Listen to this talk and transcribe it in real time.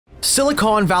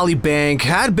Silicon Valley Bank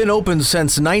had been open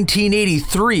since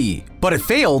 1983, but it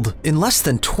failed in less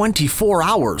than 24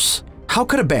 hours. How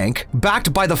could a bank,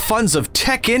 backed by the funds of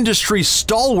tech industry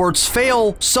stalwarts,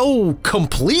 fail so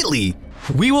completely?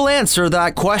 We will answer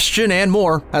that question and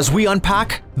more as we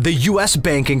unpack the US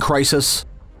banking crisis.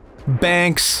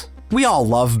 Banks. We all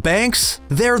love banks.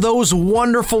 They're those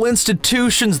wonderful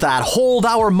institutions that hold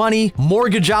our money,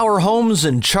 mortgage our homes,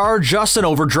 and charge us an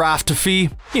overdraft fee.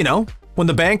 You know, when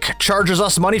the bank charges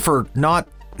us money for not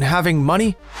having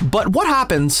money. But what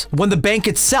happens when the bank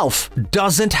itself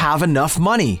doesn't have enough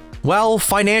money? Well,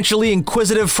 financially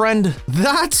inquisitive friend,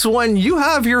 that's when you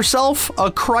have yourself a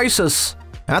crisis.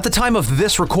 At the time of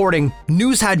this recording,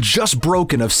 news had just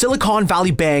broken of Silicon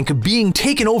Valley Bank being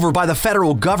taken over by the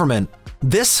federal government.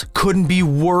 This couldn't be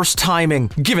worse timing,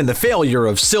 given the failure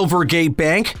of Silvergate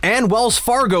Bank and Wells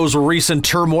Fargo's recent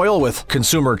turmoil with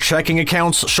consumer checking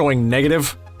accounts showing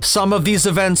negative. Some of these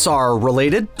events are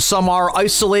related, some are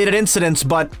isolated incidents,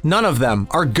 but none of them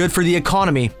are good for the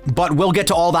economy. But we'll get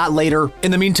to all that later. In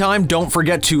the meantime, don't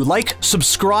forget to like,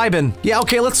 subscribe, and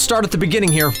let's start at the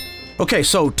beginning here. Okay,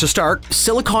 so to start,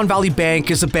 Silicon Valley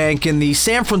Bank is a bank in the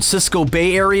San Francisco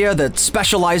Bay Area that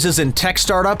specializes in tech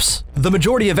startups. The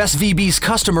majority of SVB's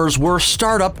customers were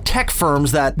startup tech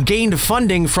firms that gained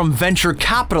funding from venture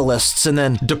capitalists and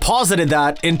then deposited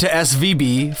that into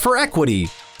SVB for equity.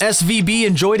 SVB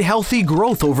enjoyed healthy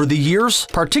growth over the years,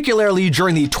 particularly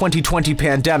during the 2020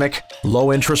 pandemic.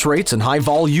 Low interest rates and high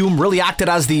volume really acted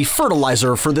as the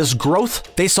fertilizer for this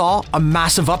growth. They saw a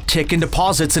massive uptick in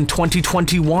deposits in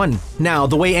 2021. Now,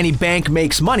 the way any bank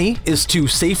makes money is to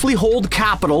safely hold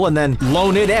capital and then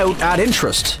loan it out at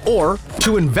interest, or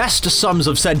to invest sums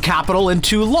of said capital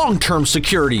into long-term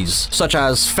securities, such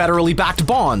as federally backed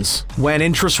bonds. When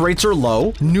interest rates are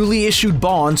low, newly issued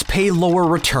bonds pay lower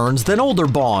returns than older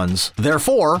bonds,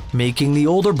 therefore making the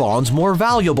older bonds more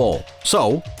valuable.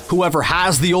 So, whoever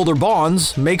has the older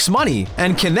bonds makes money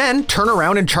and can then turn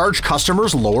around and charge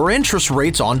customers lower interest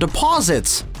rates on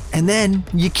deposits. And then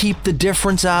you keep the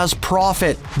difference as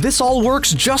profit. This all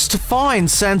works just fine,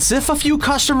 since if a few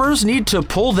customers need to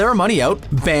pull their money out,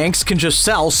 banks can just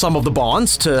sell some of the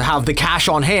bonds to have the cash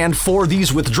on hand for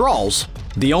these withdrawals.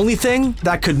 The only thing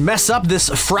that could mess up this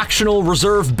fractional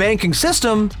reserve banking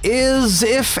system is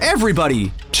if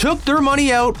everybody took their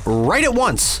money out right at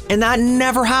once. And that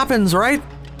never happens, right?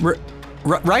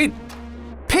 Right?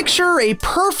 Picture a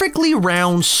perfectly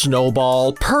round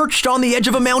snowball perched on the edge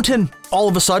of a mountain. All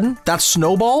of a sudden, that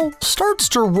snowball starts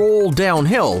to roll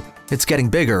downhill. It's getting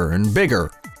bigger and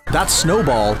bigger. That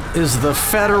snowball is the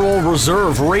Federal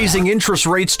Reserve raising interest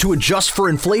rates to adjust for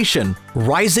inflation.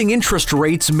 Rising interest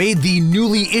rates made the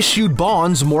newly issued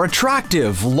bonds more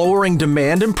attractive, lowering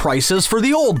demand and prices for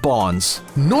the old bonds.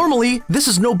 Normally, this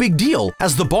is no big deal,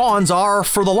 as the bonds are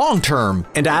for the long term,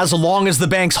 and as long as the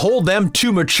banks hold them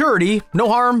to maturity, no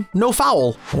harm, no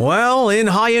foul. Well, in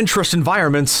high interest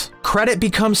environments, credit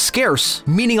becomes scarce,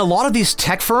 meaning a lot of these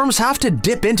tech firms have to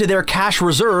dip into their cash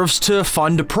reserves to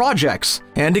fund projects.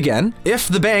 And again, if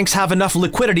the banks have enough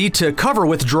liquidity to cover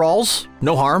withdrawals,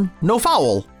 no harm, no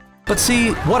foul. But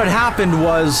see, what had happened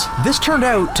was, this turned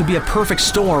out to be a perfect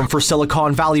storm for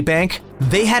Silicon Valley Bank.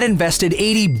 They had invested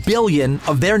 $80 billion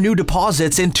of their new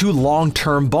deposits into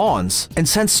long-term bonds. And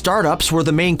since startups were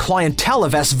the main clientele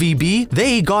of SVB,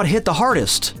 they got hit the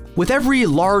hardest. With every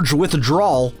large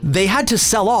withdrawal, they had to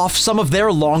sell off some of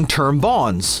their long-term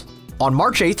bonds. On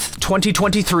March 8th,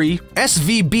 2023,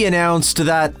 SVB announced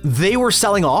that they were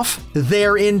selling off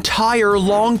their entire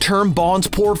long-term bonds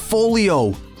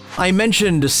portfolio. I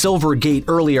mentioned Silvergate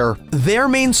earlier. Their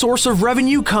main source of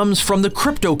revenue comes from the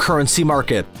cryptocurrency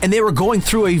market, and they were going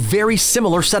through a very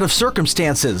similar set of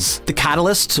circumstances. The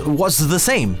catalyst was the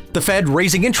same, the Fed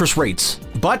raising interest rates.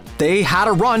 But they had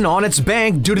a run on its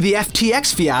bank due to the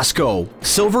FTX fiasco.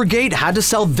 Silvergate had to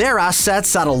sell their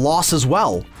assets at a loss as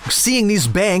well. Seeing these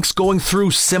banks going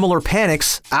through similar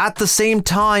panics at the same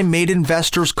time made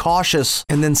investors cautious.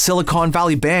 And then Silicon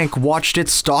Valley Bank watched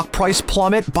its stock price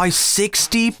plummet by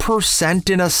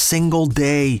 60% in a single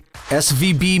day.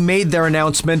 SVB made their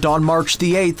announcement on March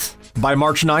the 8th. By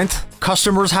March 9th,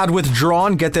 customers had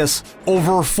withdrawn, get this,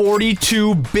 over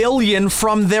 $42 billion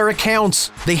from their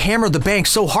accounts. They hammered the bank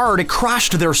so hard it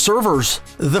crashed their servers.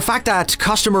 The fact that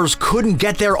customers couldn't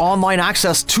get their online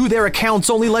access to their accounts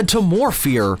only led to more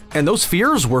fear, and those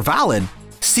fears were valid.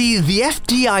 See, the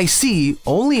FDIC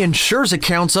only insures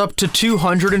accounts up to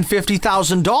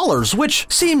 $250,000,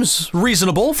 which seems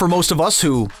reasonable for most of us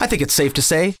who, I think it's safe to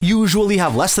say, usually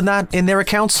have less than that in their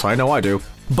accounts. I know I do.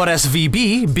 But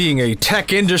SVB, being a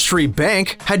tech industry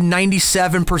bank, had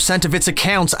 97% of its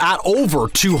accounts at over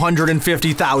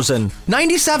 250,000.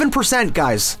 97%,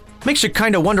 guys. Makes you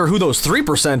kind of wonder who those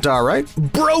 3% are, right?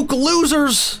 Broke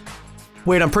losers!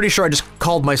 Wait, I'm pretty sure I just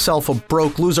called myself a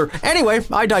broke loser. Anyway,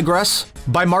 I digress.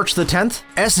 By March the 10th,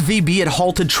 SVB had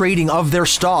halted trading of their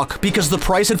stock because the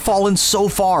price had fallen so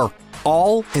far,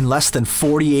 all in less than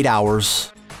 48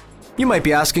 hours. You might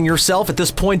be asking yourself at this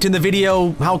point in the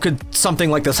video, how could something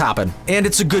like this happen? And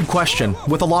it's a good question,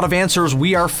 with a lot of answers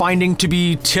we are finding to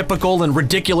be typical and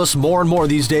ridiculous more and more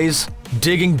these days.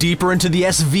 Digging deeper into the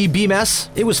SVB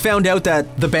mess, it was found out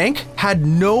that the bank had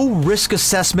no risk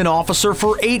assessment officer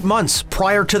for 8 months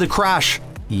prior to the crash.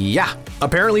 Yeah,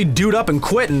 apparently dude up and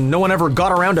quit, and no one ever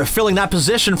got around to filling that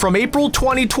position from April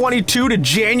 2022 to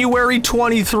January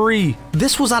 23.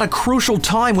 This was at a crucial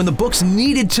time when the books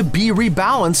needed to be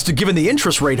rebalanced given the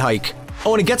interest rate hike.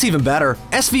 Oh, and it gets even better.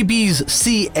 SVB's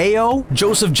CAO,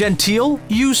 Joseph Gentile,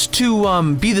 used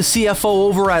to be the CFO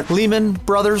over at Lehman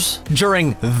Brothers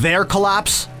during their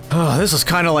collapse. This is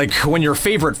kind of like when your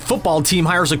favorite football team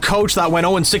hires a coach that went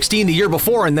 0-16 the year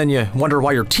before and then you wonder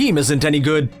why your team isn't any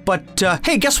good. But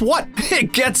hey, guess what?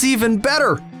 It gets even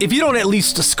better. If you don't at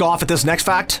least scoff at this next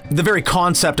fact, the very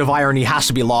concept of irony has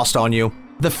to be lost on you.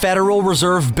 The Federal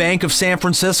Reserve Bank of San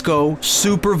Francisco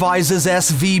supervises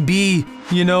SVB.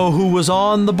 You know who was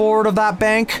on the board of that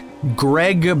bank?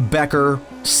 Greg Becker,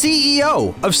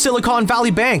 CEO of Silicon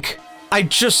Valley Bank.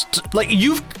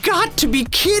 You've got to be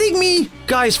kidding me!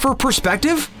 Guys, for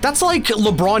perspective, that's like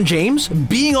LeBron James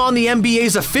being on the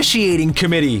NBA's officiating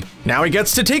committee. Now he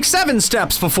gets to take 7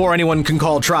 steps before anyone can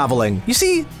call traveling. You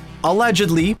see,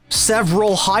 allegedly,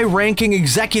 several high-ranking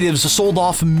executives sold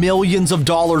off millions of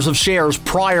dollars of shares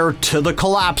prior to the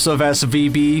collapse of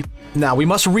SVB. Now, we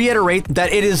must reiterate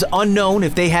that it is unknown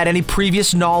if they had any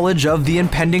previous knowledge of the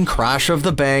impending crash of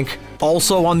the bank.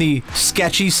 Also on the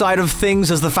sketchy side of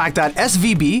things is the fact that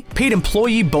SVB paid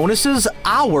employee bonuses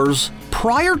hours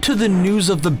prior to the news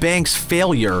of the bank's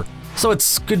failure. So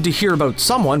it's good to hear about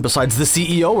someone besides the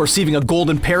CEO receiving a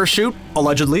golden parachute,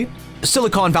 allegedly.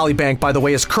 Silicon Valley Bank, by the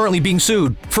way, is currently being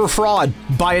sued for fraud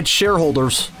by its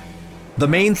shareholders. The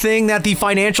main thing that the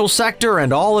financial sector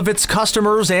and all of its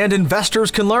customers and investors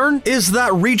can learn is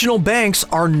that regional banks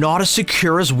are not as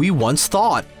secure as we once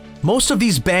thought. Most of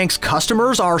these banks'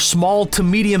 customers are small to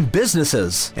medium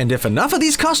businesses, and if enough of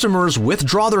these customers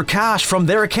withdraw their cash from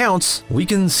their accounts, we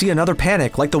can see another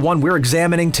panic like the one we're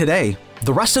examining today.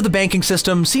 The rest of the banking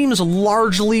system seems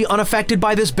largely unaffected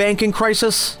by this banking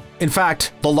crisis. In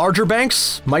fact, the larger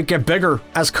banks might get bigger,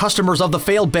 as customers of the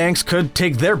failed banks could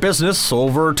take their business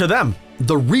over to them.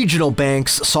 The regional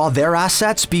banks saw their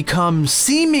assets become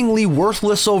seemingly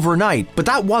worthless overnight, but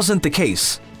that wasn't the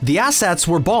case. The assets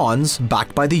were bonds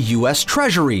backed by the US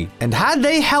Treasury, and had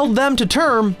they held them to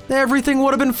term, everything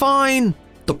would have been fine.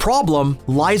 The problem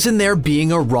lies in there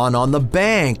being a run on the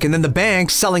bank, and then the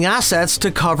bank selling assets to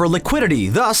cover liquidity,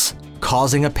 thus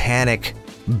causing a panic.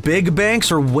 Big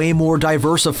banks are way more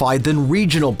diversified than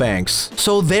regional banks,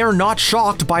 so they're not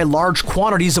shocked by large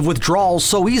quantities of withdrawals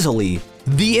so easily.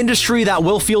 The industry that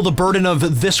will feel the burden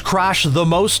of this crash the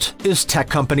most is tech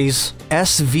companies.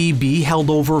 SVB held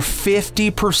over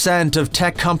 50% of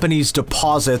tech companies'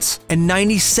 deposits, and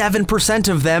 97%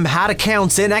 of them had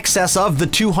accounts in excess of the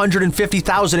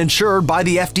 250,000 insured by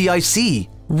the FDIC.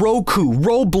 Roku,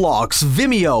 Roblox,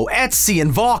 Vimeo, Etsy,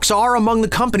 and Vox are among the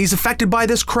companies affected by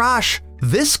this crash.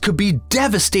 This could be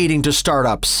devastating to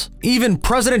startups. Even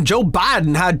President Joe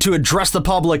Biden had to address the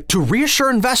public to reassure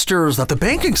investors that the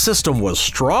banking system was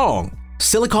strong.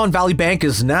 Silicon Valley Bank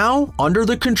is now under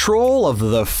the control of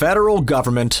the federal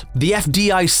government. The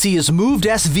FDIC has moved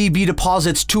SVB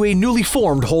deposits to a newly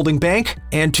formed holding bank,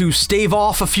 and to stave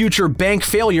off future bank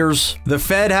failures, the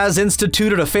Fed has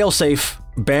instituted a failsafe.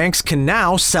 Banks can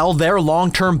now sell their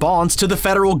long-term bonds to the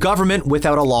federal government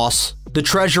without a loss. The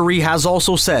Treasury has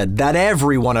also said that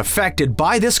everyone affected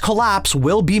by this collapse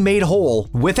will be made whole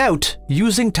without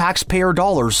using taxpayer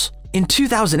dollars. In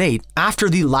 2008, after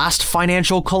the last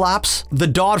financial collapse, the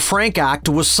Dodd-Frank Act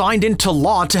was signed into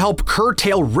law to help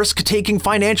curtail risk-taking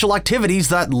financial activities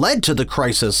that led to the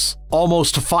crisis.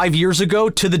 Almost 5 years ago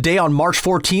to the day on March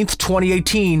 14th,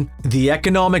 2018, the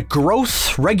Economic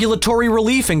Growth, Regulatory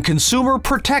Relief, and Consumer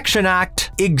Protection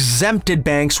Act exempted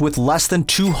banks with less than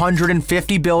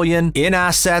 $250 billion in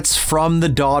assets from the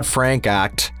Dodd-Frank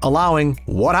Act, allowing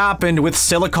what happened with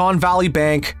Silicon Valley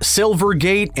Bank,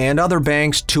 Silvergate, and other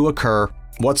banks to occur.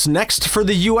 What's next for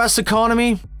the US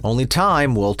economy? Only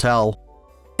time will tell.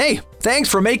 Hey, thanks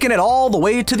for making it all the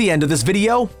way to the end of this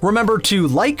video. Remember to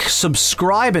like,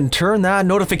 subscribe, and turn that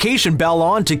notification bell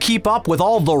on to keep up with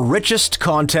all the richest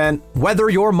content. Whether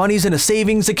your money's in a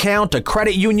savings account, a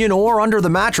credit union, or under the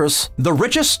mattress, the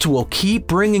richest will keep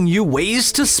bringing you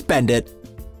ways to spend it.